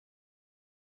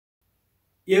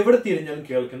എവിടെ തിരിഞ്ഞാലും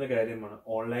കേൾക്കുന്ന കാര്യമാണ്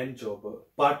online job,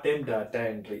 part time data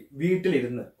entry,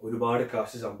 വീട്ടിലിരുന്ന് ഒരുപാട്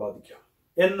കാശ് സമ്പാദിക്കാം.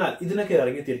 എന്നാൽ ഇതിനൊക്കെ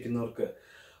ഇറങ്ങിത്തിരിക്കുന്നവർക്ക്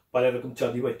പലർക്കും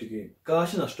ചതി പറ്റുകയും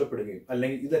കാശ് നഷ്ടപ്പെടുകയും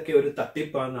അല്ലെങ്കിൽ ഇതൊക്കെ ഒരു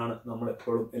തട്ടിപ്പാണെന്നാണ് നമ്മൾ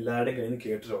എപ്പോഴും എല്ലാവരുടെയും കയ്യിൽ നിന്ന്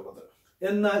കേട്ടിട്ടുള്ളത്.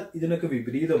 എന്നാൽ ഇതിനൊക്കെ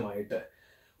വിപരീതമായിട്ട്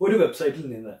ഒരു വെബ്സൈറ്റിൽ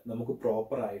നിന്ന് നമുക്ക്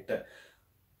പ്രോപ്പറായിട്ട്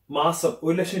മാസം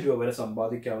 1 ലക്ഷം രൂപ വരെ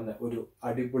സമ്പാദിക്കാവുന്ന ഒരു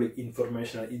അടിപൊളി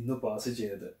ഇൻഫർമേഷനാണ് ഇന്ന് പാസ്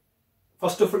ചെയ്തത്.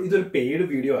 ഫസ്റ്റ് ഓഫ് ഓൾ ഇതൊരു പെയ്ഡ്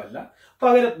വീഡിയോ അല്ല,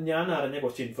 പകരം ഞാൻ അറിഞ്ഞ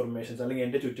കുറച്ച് ഇൻഫർമേഷൻസ് അല്ലെങ്കിൽ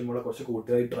എൻ്റെ ചുറ്റുമുള്ള കുറച്ച്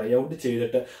കൂട്ടുകാർ ട്രൈ ഔട്ട്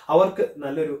ചെയ്തിട്ട് അവർക്ക്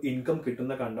നല്ലൊരു ഇൻകം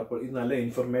കിട്ടുന്ന കണ്ടപ്പോൾ ഇത് നല്ല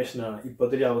ഇൻഫർമേഷനാണ്.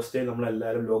 ഇപ്പോഴത്തെ ഒരു അവസ്ഥയിൽ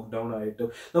നമ്മളെല്ലാവരും ലോക്ക്ഡൗൺ ആയിട്ടും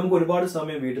നമുക്ക് ഒരുപാട്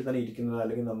സമയം വീട്ടിൽ തന്നെ ഇരിക്കുന്നത്,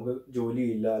 അല്ലെങ്കിൽ നമുക്ക്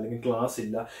ജോലിയില്ല അല്ലെങ്കിൽ ക്ലാസ്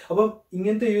ഇല്ല. അപ്പം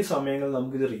ഇങ്ങനത്തെ ഈ സമയങ്ങളിൽ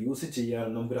നമുക്കിത് റീയൂസ്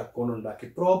ചെയ്യാനും നമുക്കൊരു അക്കൗണ്ട് ഉണ്ടാക്കി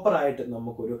പ്രോപ്പറായിട്ട്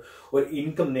നമുക്കൊരു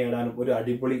ഇൻകം നേടാനും ഒരു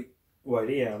അടിപൊളി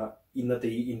വഴിയാണ് ഇന്നത്തെ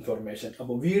ഈ ഇൻഫർമേഷൻ.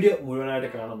 അപ്പോൾ വീഡിയോ മുഴുവനായിട്ട്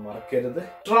കാണാൻ മറക്കരുത്.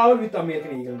 ട്രാവൽ വിത്ത്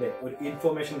അമേരിക്കൻ ഈഗിളിന്റെ ഒരു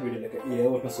ഇൻഫർമേഷൻ വീഡിയോയിലേക്ക്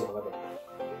ഏവർക്കും സ്വാഗതം.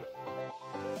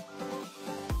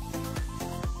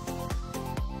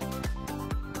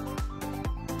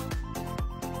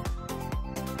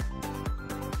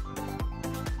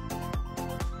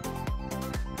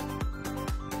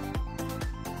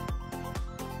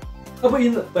 അപ്പൊ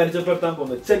ഇന്ന് പരിചയപ്പെടുത്താൻ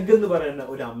പോകുന്നത് ചെഗ് എന്ന് പറയുന്ന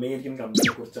ഒരു അമേരിക്കൻ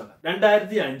കമ്പനിയെ കുറിച്ചാണ്.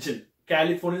 2005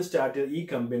 കാലിഫോർണിയയിൽ സ്റ്റാർട്ട് ചെയ്ത ഈ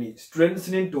കമ്പനി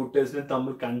സ്റ്റുഡൻസിനെയും ട്യൂട്ടേഴ്സിനെയും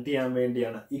തമ്മിൽ കണക്ട് ചെയ്യാൻ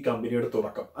വേണ്ടിയാണ് ഈ കമ്പനിയുടെ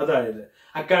തുടക്കം. അതായത്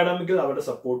അക്കാഡമിക്കൽ അവരുടെ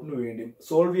സപ്പോർട്ടിന് വേണ്ടിയും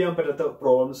സോൾവ് ചെയ്യാൻ പറ്റാത്ത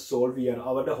പ്രോബ്ലംസ് സോൾവ് ചെയ്യാനും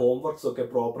അവരുടെ ഹോംവർക്ക്സ് ഒക്കെ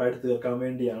പ്രോപ്പറായിട്ട് തീർക്കാൻ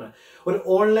വേണ്ടിയാണ് ഒരു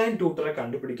ഓൺലൈൻ ട്യൂട്ടറെ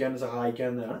കണ്ടുപിടിക്കാൻ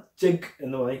സഹായിക്കാവുന്നതാണ് ചെഗ്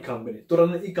എന്ന് പറയുന്ന ഈ കമ്പനി.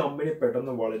 തുടർന്ന് ഈ കമ്പനി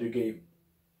പെട്ടെന്ന് വളരുകയും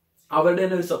അവരുടെ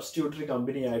തന്നെ ഒരു സബ്സ്റ്റിറ്റ്യൂട്ടറി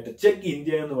കമ്പനിയായിട്ട് ചെഗ്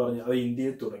ഇന്ത്യ എന്ന് പറഞ്ഞ് അവർ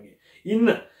ഇന്ത്യയിൽ തുടങ്ങി.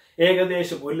 ഇന്ന്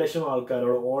ഏകദേശം 1 ലക്ഷം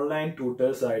ആൾക്കാരോട് ഓൺലൈൻ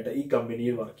ട്യൂട്ടേഴ്സ് ആയിട്ട് ഈ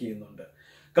കമ്പനിയിൽ വർക്ക് ചെയ്യുന്നുണ്ട്.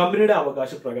 കമ്പനിയുടെ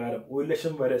അവകാശ പ്രകാരം 1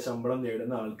 ലക്ഷം വരെ ശമ്പളം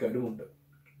നേടുന്ന ആൾക്കാരുമുണ്ട്.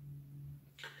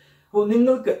 അപ്പോൾ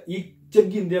നിങ്ങൾക്ക് ഈ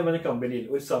ചെഗ് ഇന്ത്യ എന്ന കമ്പനിയിൽ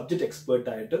ഒരു സബ്ജക്ട് എക്സ്പേർട്ട്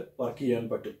ആയിട്ട് വർക്ക് ചെയ്യാൻ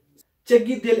പറ്റും.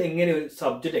 ചെഗ് ഇന്ത്യയിൽ എങ്ങനെ ഒരു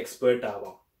സബ്ജക്ട് എക്സ്പേർട്ട്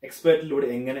ആവാം, എക്സ്പേർട്ടിലൂടെ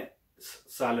എങ്ങനെ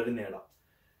സാലറി നേടാം.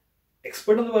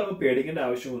 എക്സ്പേർട്ട് എന്ന് പറയുമ്പോൾ പേടിക്കേണ്ട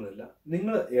ആവശ്യമൊന്നുമില്ല.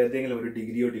 നിങ്ങൾ ഏതെങ്കിലും ഒരു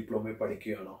ഡിഗ്രിയോ ഡിപ്ലോമയോ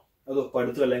പഠിക്കുകയാണോ, അതോ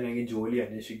പഠിത്തം അല്ലെങ്കിൽ ജോലി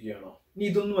അന്വേഷിക്കുകയാണോ, ഇനി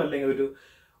ഇതൊന്നും അല്ലെങ്കിൽ ഒരു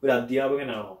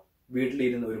അധ്യാപകനാണോ,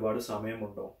 വീട്ടിലിരുന്ന് ഒരുപാട്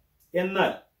സമയമുണ്ടോ,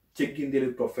 എന്നാൽ ചെഗ് ഇന്ത്യയിൽ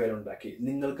ഒരു പ്രൊഫൈൽ ഉണ്ടാക്കി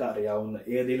നിങ്ങൾക്ക് അറിയാവുന്ന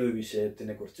ഏതെങ്കിലും ഒരു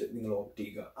വിഷയത്തിനെ കുറിച്ച് നിങ്ങൾ ഓപ്റ്റ്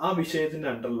ചെയ്യുക. ആ വിഷയത്തിന്റെ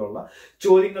അണ്ടറിലുള്ള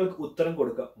ചോദ്യങ്ങൾക്ക് ഉത്തരം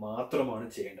കൊടുക്കുക മാത്രമാണ്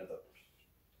ചെയ്യേണ്ടത്.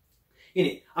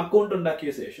 ഇനി അക്കൗണ്ട്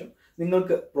ഉണ്ടാക്കിയ ശേഷം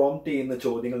നിങ്ങൾക്ക് പ്രോംപ്റ്റ് ചെയ്യുന്ന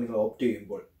ചോദ്യങ്ങൾ നിങ്ങൾ ഓപ്റ്റ്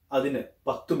ചെയ്യുമ്പോൾ അതിന്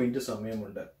 10 മിനിറ്റ്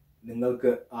സമയമുണ്ട്.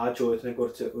 നിങ്ങൾക്ക് ആ ചോദ്യത്തിനെ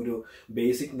കുറിച്ച് ഒരു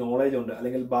ബേസിക് നോളേജ് ഉണ്ട്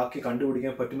അല്ലെങ്കിൽ ബാക്കി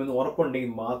കണ്ടുപിടിക്കാൻ പറ്റുമെന്ന്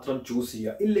ഉറപ്പുണ്ടെങ്കിൽ മാത്രം ചൂസ്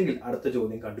ചെയ്യുക, ഇല്ലെങ്കിൽ അടുത്ത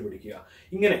ചോദ്യം കണ്ടുപിടിക്കുക.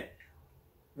 ഇങ്ങനെ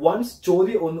വൺസ്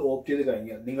ചോദ്യം ഒന്ന് ഓപ്റ്റ് ചെയ്ത്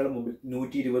കഴിഞ്ഞാൽ നിങ്ങളുടെ മുമ്പിൽ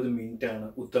 120 മിനിറ്റ് ആണ്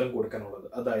ഉത്തരം കൊടുക്കാനുള്ളത്,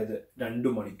 അതായത്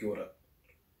 2 മണിക്കൂർ.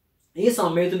 ഈ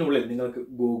സമയത്തിനുള്ളിൽ നിങ്ങൾക്ക്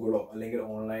ഗൂഗിളോ അല്ലെങ്കിൽ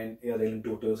ഓൺലൈൻ ഏതെങ്കിലും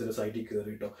ട്യൂട്ടേഴ്സിന്റെ സൈറ്റിൽ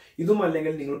കയറിയിട്ടോ ഇതും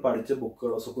അല്ലെങ്കിൽ നിങ്ങൾ പഠിച്ച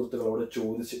ബുക്കുകളോ സുഹൃത്തുക്കളോട്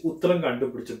ചോദിച്ച് ഉത്തരം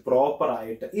കണ്ടുപിടിച്ച് പ്രോപ്പർ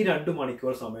ആയിട്ട് ഈ 2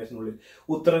 മണിക്കൂർ സമയത്തിനുള്ളിൽ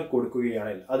ഉത്തരം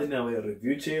കൊടുക്കുകയാണെങ്കിൽ അതിനെ അവർ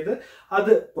റിവ്യൂ ചെയ്ത്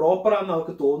അത് പ്രോപ്പറാണെന്ന്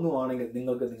അവർക്ക് തോന്നുവാണെങ്കിൽ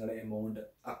നിങ്ങൾക്ക് നിങ്ങളുടെ എമൗണ്ട്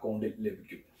അക്കൗണ്ടിൽ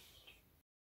ലഭിക്കും.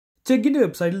 ചെഗിന്റെ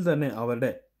വെബ്സൈറ്റിൽ തന്നെ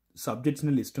അവരുടെ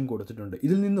സബ്ജക്ട്സിന്റെ ലിസ്റ്റും കൊടുത്തിട്ടുണ്ട്.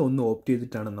 ഇതിൽ നിന്ന് ഒന്ന് ഓപ്റ്റ്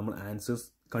ചെയ്തിട്ടാണ് നമ്മൾ ആൻസേഴ്സ്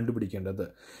കണ്ടുപിടിക്കേണ്ടത്.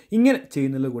 ഇങ്ങനെ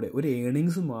ചെയ്യുന്നതിലൂടെ ഒരു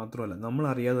ഏണിങ്സ് മാത്രമല്ല, നമ്മൾ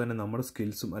അറിയാതെ തന്നെ നമ്മുടെ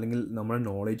സ്കിൽസും അല്ലെങ്കിൽ നമ്മുടെ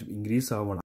നോളേജും ഇൻക്രീസ്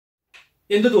ആവണം.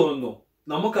 എന്ത് തോന്നുന്നു?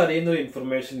 നമുക്കറിയുന്ന ഒരു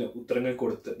ഇൻഫർമേഷന് ഉത്തരങ്ങൾ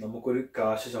കൊടുത്ത് നമുക്കൊരു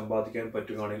കാശ് സമ്പാദിക്കാൻ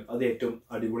പറ്റുകയാണെങ്കിൽ അത് ഏറ്റവും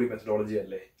അടിപൊളി മെത്തഡോളജി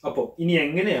അല്ലേ? അപ്പോൾ ഇനി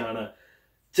എങ്ങനെയാണ്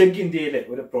ചെഗ് ഇന്ത്യയിലെ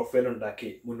ഒരു പ്രൊഫൈൽ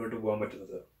ഉണ്ടാക്കി മുന്നോട്ട് പോകാൻ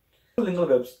പറ്റുന്നത്? നിങ്ങൾ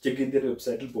ചെഗ് ഇന്ത്യയുടെ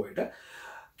വെബ്സൈറ്റിൽ പോയിട്ട്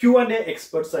Q&A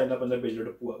എക്സ്പെർട്ട് സൈനപ്പ് എന്ന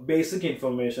പേജിലോട്ട് പോവുക. ബേസിക്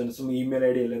ഇൻഫർമേഷൻസും ഇമെയിൽ ഐ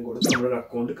ഡി എല്ലാം കൊടുത്ത് നമ്മളൊരു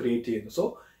അക്കൗണ്ട് ക്രിയേറ്റ് ചെയ്യുന്നു. സോ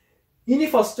ഇനി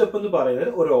ഫസ്റ്റ് സ്റ്റെപ്പ് എന്ന് പറയുന്നത്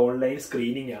ഒരു ഓൺലൈൻ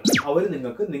സ്ക്രീനിങ് ആണ്. അവർ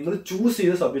നിങ്ങൾക്ക് നിങ്ങൾ ചൂസ്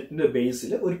ചെയ്ത സബ്ജക്റ്റിന്റെ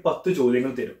ബേസിൽ ഒരു 10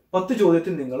 ചോദ്യങ്ങൾ തരും. 10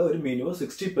 ചോദ്യത്തിൽ നിങ്ങൾ ഒരു മിനിമം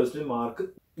 60% മാർക്ക്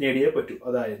നേടിയേ പറ്റൂ.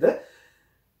 അതായത്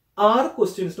 6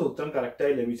 ക്വസ്റ്റ്യൻസിന് ഉത്തരം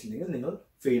കറക്റ്റായി ലഭിച്ചില്ലെങ്കിൽ നിങ്ങൾ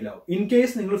ഫെയിൽ ആവും. ഇൻ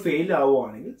കേസ് നിങ്ങൾ ഫെയിൽ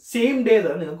ആവുകയാണെങ്കിൽ സെയിം ഡേ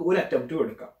തന്നെ നിങ്ങൾക്ക് ഒരു അറ്റംപ്റ്റും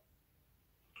എടുക്കാം.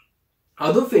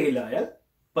 അതും ഫെയിൽ ആയാൽ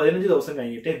 15 ദിവസം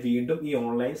കഴിഞ്ഞിട്ടേ വീണ്ടും ഈ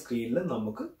ഓൺലൈൻ സ്ക്രീനിൽ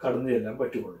നമുക്ക് കടന്നു ചെല്ലാൻ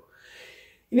പറ്റുള്ളൂ.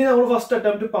 ഇനി നമ്മൾ ഫസ്റ്റ്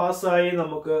അറ്റംപ്റ്റ് പാസ്സായി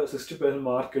നമുക്ക് 60%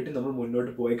 മാർക്ക് കിട്ടി നമ്മൾ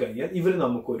മുന്നോട്ട് പോയി കഴിഞ്ഞാൽ ഇവർ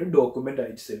നമുക്കൊരു ഡോക്യുമെന്റ്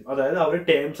അയച്ചു തരും. അതായത് അവരുടെ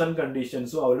ടേംസ് ആൻഡ്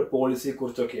കണ്ടീഷൻസും അവരുടെ പോളിസിയെ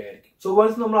കുറിച്ചൊക്കെ ആയിരിക്കും. സോ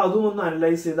വൺസ് നമ്മൾ അതും ഒന്ന്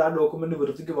അനലൈസ് ചെയ്ത് ആ ഡോക്യുമെന്റ്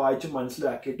വൃത്തിക്ക് വായിച്ച്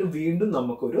മനസ്സിലാക്കിയിട്ട് വീണ്ടും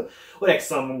നമുക്കൊരു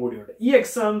എക്സാമും കൂടിയുണ്ട്. ഈ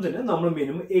എക്സാമിന് നമ്മൾ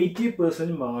മിനിമം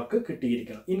 80% മാർക്ക്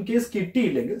കിട്ടിയിരിക്കണം. ഇൻ കേസ്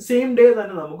കിട്ടിയില്ലെങ്കിൽ സെയിം ഡേ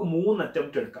തന്നെ നമുക്ക് 3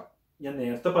 അറ്റംപ്റ്റ് എടുക്കാം. ഞാൻ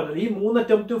നേരത്തെ പറഞ്ഞത് ഈ 3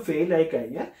 അറ്റംപ്റ്റും ഫെയിൽ ആയി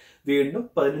കഴിഞ്ഞാൽ വീണ്ടും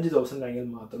 15 ദിവസം കഴിഞ്ഞാൽ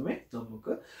മാത്രമേ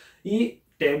നമുക്ക് ഈ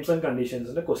ടേംസ് ആൻഡ്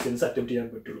കണ്ടീഷൻസിന്റെ ക്വസ്റ്റ്യൻസ് അറ്റംപ്റ്റ് ചെയ്യാൻ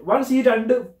പറ്റുള്ളൂ. വൺസ് ഈ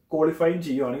 2 ക്വാളിഫൈ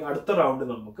ചെയ്യുവാണെങ്കിൽ അടുത്ത റൗണ്ട്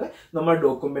നമുക്ക് നമ്മുടെ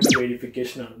ഡോക്യുമെന്റ്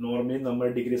വെരിഫിക്കേഷൻ ആണ്. നോർമലി നമ്മുടെ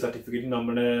ഡിഗ്രി സർട്ടിഫിക്കറ്റ്,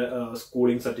 നമ്മുടെ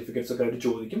സ്കൂളിംഗ് സർട്ടിഫിക്കറ്റ്സ് ഒക്കെ ആയിട്ട്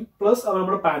ചോദിക്കും. പ്ലസ് അവർ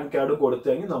നമ്മുടെ പാൻ കാർഡ് കൊടുത്തു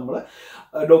കഴിഞ്ഞാൽ നമ്മൾ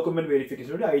ഡോക്യുമെന്റ്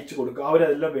വെരിഫിക്കേഷൻ വേണ്ടി അയച്ചു കൊടുക്കും.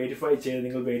 അവരെല്ലാം വെരിഫൈ ചെയ്ത്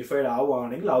നിങ്ങൾ വെരിഫൈഡ്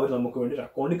ആവുകയാണെങ്കിൽ അവർ നമുക്ക് വേണ്ടി ഒരു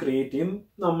അക്കൗണ്ട് ക്രിയേറ്റ് ചെയ്യും.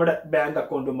 നമ്മുടെ ബാങ്ക്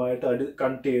അക്കൗണ്ടുമായിട്ട് അത്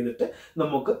കണക്ട് ചെയ്തിട്ട്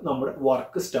നമുക്ക് നമ്മുടെ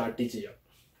വർക്ക് സ്റ്റാർട്ട് ചെയ്യാം.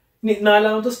 ഇനി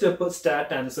 4ാമത്തെ സ്റ്റെപ്പ്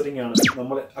സ്റ്റാർട്ട് ആൻസറിങ് ആണ്.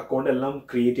 നമ്മൾ അക്കൗണ്ട് എല്ലാം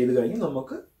ക്രിയേറ്റ് ചെയ്ത് കഴിഞ്ഞ്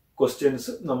നമുക്ക്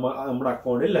ക്വസ്റ്റ്യൻസ് നമ്മുടെ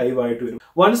അക്കൗണ്ടിൽ ലൈവ് ആയിട്ട് വരും.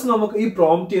 വൺസ് നമുക്ക് ഈ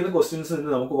പ്രോംപ്റ്റ് ചെയ്യുന്ന ക്വസ്റ്റ്യൻസ്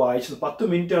നമുക്ക് വായിച്ചു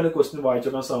 10 മിനിറ്റ് ആണ് ക്വസ്റ്റ്യൻ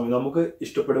വായിച്ചെടുക്കാൻ സമയം. നമുക്ക്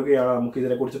ഇഷ്ടപ്പെടുകയാണ്, നമുക്ക്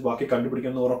ഇതിനെക്കുറിച്ച് ബാക്കി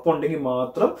കണ്ടുപിടിക്കാൻ ഉറപ്പുണ്ടെങ്കിൽ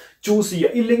മാത്രം ചൂസ്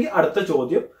ചെയ്യുക, ഇല്ലെങ്കിൽ അടുത്ത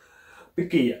ചോദ്യം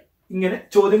പിക്ക് ചെയ്യുക. ഇങ്ങനെ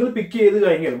ചോദ്യങ്ങൾ പിക്ക് ചെയ്ത്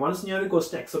കഴിഞ്ഞാൽ വൺസ് ഞാൻ ഒരു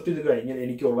ക്വസ്റ്റ്യൻ അക്സെപ്റ്റ് ചെയ്ത് കഴിഞ്ഞാൽ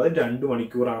എനിക്കുള്ളത് 2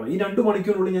 മണിക്കൂറാണ്. ഈ 2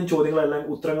 മണിക്കൂറിനുള്ളിൽ ഞാൻ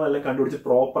ഉത്തരങ്ങളെല്ലാം കണ്ടുപിടിച്ച്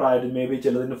പ്രോപ്പർ ആയിട്ട് മേ ബി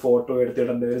ചിലതിന് ഫോട്ടോ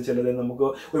എടുത്തിടേണ്ടി വരും, ചിലതിന് നമുക്ക്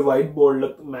ഒരു വൈറ്റ് ബോർഡിൽ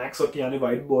മാത്സ് ഒക്കെ ആണ്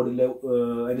വൈറ്റ് ബോർഡിൽ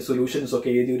അതിന്റെ സൊല്യൂഷൻസ് ഒക്കെ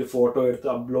എഴുതി ഒരു ഫോട്ടോ എടുത്ത്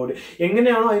അപ്ലോഡ്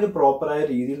എങ്ങനെയാണോ അതിന് പ്രോപ്പറായ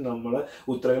രീതിയിൽ നമ്മൾ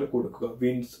ഉത്തരങ്ങൾ കൊടുക്കുക.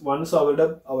 വൺസ്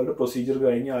അവരുടെ പ്രൊസീജിയർ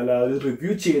കഴിഞ്ഞ് അല്ലാതെ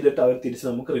റിവ്യൂ ചെയ്തിട്ട് അവർ തിരിച്ച്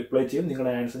നമുക്ക് റിപ്ലൈ ചെയ്യും,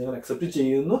 നിങ്ങളുടെ ആൻസർ നിങ്ങൾ അക്സെപ്റ്റ്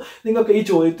ചെയ്യുന്നു, നിങ്ങൾക്ക് ഈ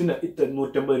ചോദ്യത്തിന്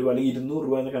 150 രൂപ അല്ലെങ്കിൽ 200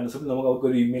 രൂപ എന്നൊക്കെ അനുസരിച്ച് നമുക്ക് അവർക്ക്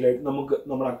ഒരു ഇമെയിൽ ആയിട്ട് നമുക്ക്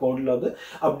നമ്മുടെ അക്കൗണ്ടിൽ അത്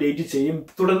അപ്ഡേറ്റ് ചെയ്യും.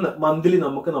 തുടർന്ന് മന്ത്ലി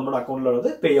നമുക്ക് നമ്മുടെ അക്കൗണ്ടിലുള്ളത്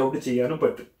പേ ഔട്ട് ചെയ്യാനും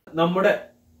പറ്റും. നമ്മുടെ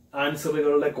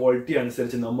ആൻസറുകളുടെ ക്വാളിറ്റി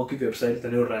അനുസരിച്ച് നമുക്ക് വെബ്സൈറ്റിൽ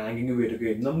തന്നെ ഒരു റാങ്കിങ്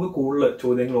വരികയും നമുക്ക് കൂടുതൽ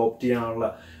ചോദ്യങ്ങൾ ഓപ്റ്റ് ചെയ്യാനുള്ള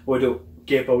ഒരു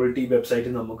കേപ്പബിലിറ്റി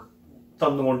വെബ്സൈറ്റ് നമുക്ക്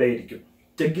തന്നുകൊണ്ടേയിരിക്കും.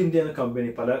 Chegg India എന്ന കമ്പനി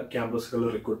പല ക്യാമ്പസുകളിൽ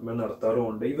റിക്രൂട്ട്മെന്റ്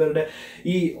നടത്താറുമുണ്ട്. ഇവരുടെ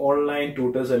ഈ ഓൺലൈൻ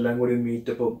ട്യൂട്ടേഴ്സ് എല്ലാം കൂടി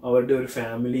മീറ്റപ്പും അവരുടെ ഒരു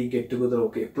ഫാമിലി ഗെറ്റ് ടുഗദറും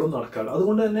ഒക്കെ എപ്പോഴും നടക്കാറുണ്ട്.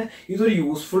 അതുകൊണ്ട് തന്നെ ഇതൊരു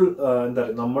യൂസ്ഫുൾ എന്താ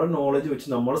പറയുക, നമ്മുടെ നോളജ് വെച്ച്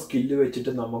നമ്മുടെ സ്കില്ല്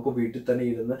വെച്ചിട്ട് നമുക്ക് വീട്ടിൽ തന്നെ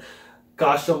ഇരുന്ന്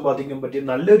കാശ് സമ്പാദിക്കാൻ പറ്റിയ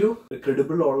നല്ലൊരു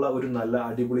ക്രെഡിബിൾ ഉള്ള ഒരു നല്ല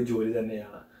അടിപൊളി ജോലി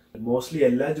തന്നെയാണ്. മോസ്റ്റ്ലി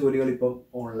എല്ലാ ജോലികളും ഇപ്പം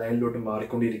ഓൺലൈനിലോട്ട്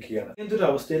മാറിക്കൊണ്ടിരിക്കുകയാണ്. ഇങ്ങനത്തെ ഒരു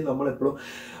അവസ്ഥയിൽ നമ്മളെപ്പോഴും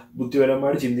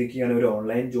ബുദ്ധിപരമായിട്ട് ചിന്തിക്കുകയാണ്, ഒരു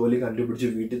ഓൺലൈൻ ജോലി കണ്ടുപിടിച്ച്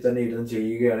വീട്ടിൽ തന്നെ ഇരുന്ന്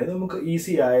ചെയ്യുകയാണെങ്കിൽ നമുക്ക്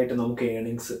ഈസി ആയിട്ട് നമുക്ക്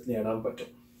ഏർണിങ്സ് നേടാൻ പറ്റും.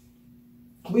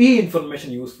 അപ്പോൾ ഈ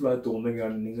ഇൻഫർമേഷൻ യൂസ്ഫുൾ ആയി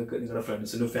തോന്നുകയാണെങ്കിൽ നിങ്ങൾക്ക് നിങ്ങളുടെ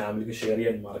ഫ്രണ്ട്സിനും ഫാമിലിക്കും ഷെയർ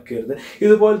ചെയ്യാൻ മറക്കരുത്.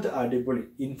 ഇതുപോലത്തെ അടിപൊളി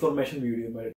ഇൻഫർമേഷൻ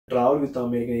വീഡിയോയുമായി ട്രാവൽ വിത്ത്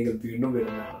അമേരിക്ക വീണ്ടും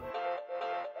വരുന്നതാണ്.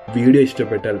 വീഡിയോ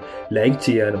ഇഷ്ടപ്പെട്ടാൽ ലൈക്ക്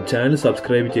ചെയ്യാനും ചാനൽ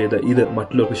സബ്സ്ക്രൈബ് ചെയ്ത് ഇത്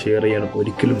മറ്റുള്ളവർക്ക് ഷെയർ ചെയ്യാനും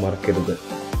ഒരിക്കലും മറക്കരുത്.